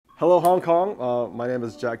Hello, Hong Kong. My name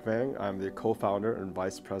is Jack Vang. I'm the co-founder and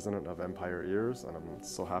vice president of Empire Ears, and I'm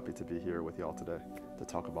so happy to be here with y'all today to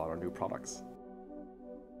talk about our new products.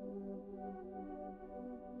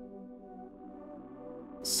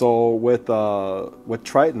 So with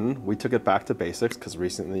TRITON, we took it back to basics because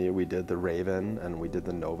recently we did the Raven and we did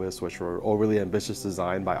the Novus, which were overly ambitious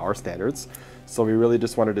design by our standards. So we really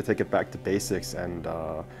just wanted to take it back to basics and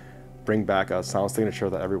bring back a sound signature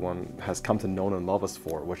that everyone has come to know and love us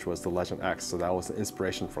for, which was the Legend X. So that was the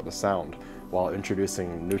inspiration for the sound, while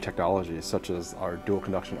introducing new technologies such as our dual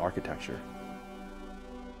conduction architecture.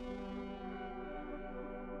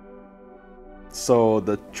 So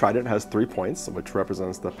the TRITON has 3 points, which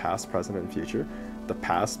represents the past, present, and future. The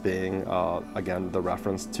past being, again, the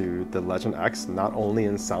reference to the Legend X, not only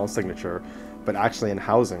in sound signature, but actually in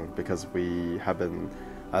housing, because we have been,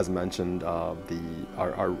 as mentioned,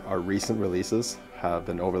 our recent releases have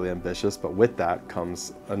been overly ambitious, but with that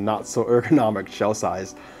comes a not so ergonomic shell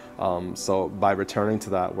size. So by returning to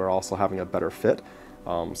that, we're also having a better fit.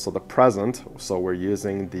 So the present, so we're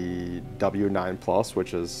using the W9 Plus,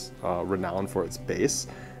 which is renowned for its bass,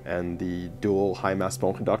 and the dual high mass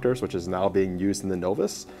bone conductors, which is now being used in the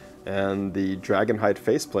Novus, and the Dragon Height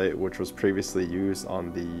faceplate, which was previously used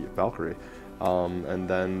on the Valkyrie. And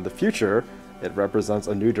then the future, it represents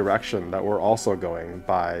a new direction that we're also going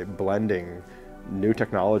by blending new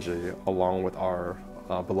technology along with our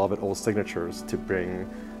beloved old signatures to bring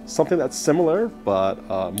something that's similar but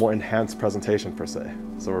more enhanced presentation per se.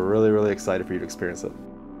 So we're really, really excited for you to experience it.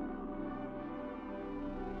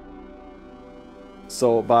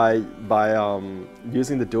 So by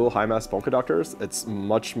using the dual high mass bone conductors, it's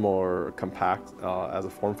much more compact as a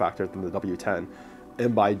form factor than the W10.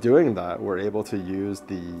 And by doing that, we're able to use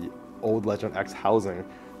the old Legend X housing,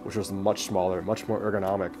 which was much smaller, much more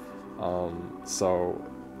ergonomic. So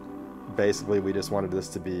basically, we just wanted this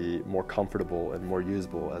to be more comfortable and more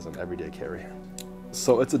usable as an everyday carry.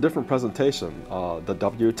 So it's a different presentation. The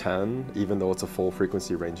W10, even though it's a full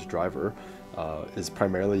frequency range driver, is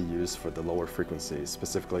primarily used for the lower frequencies,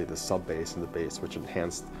 specifically the sub bass and the bass, which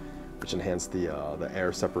enhance the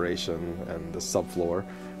air separation and the subfloor,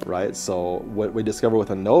 right? So what we discovered with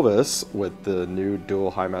a Novus, with the new dual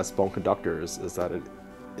high mass bone conductors, is that it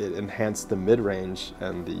enhanced the mid-range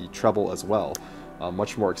and the treble as well.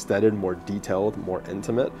 Much more extended, more detailed, more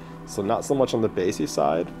intimate. So not so much on the bassy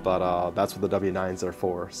side, but that's what the W9s are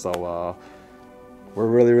for. So we're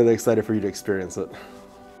really, really excited for you to experience it.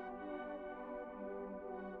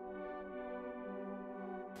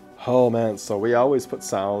 Oh man, so we always put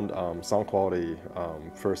sound quality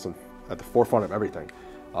first and at the forefront of everything.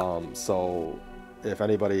 So if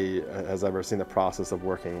anybody has ever seen the process of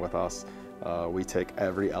working with us, we take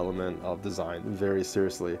every element of design very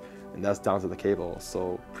seriously, and that's down to the cable.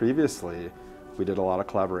 So previously, we did a lot of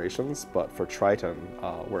collaborations, but for TRITON,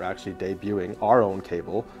 we're actually debuting our own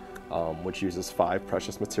cable, which uses 5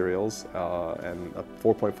 precious materials and a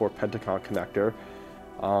 4.4 Pentagon connector.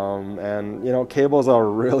 And you know, cables are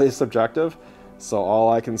really subjective, so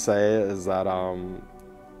all I can say is that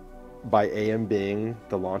by AM being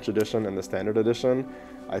the launch edition and the standard edition,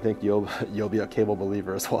 I think you'll be a cable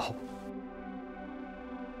believer as well.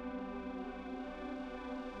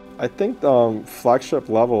 I think flagship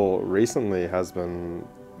level recently has been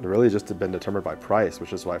really just been determined by price,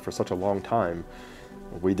 which is why for such a long time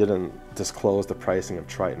we didn't disclose the pricing of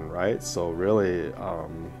TRITON, right? So really,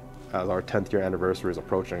 as our 10th year anniversary is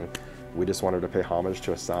approaching, we just wanted to pay homage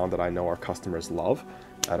to a sound that I know our customers love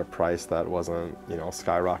at a price that wasn't, you know,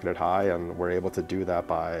 skyrocketed high, and we're able to do that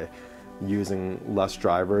by using less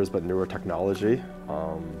drivers but newer technology.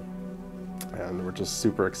 And we're just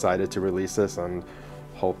super excited to release this, and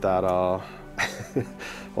hope that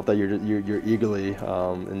hope that you're eagerly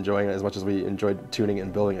enjoying it as much as we enjoyed tuning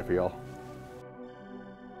and building it for y'all.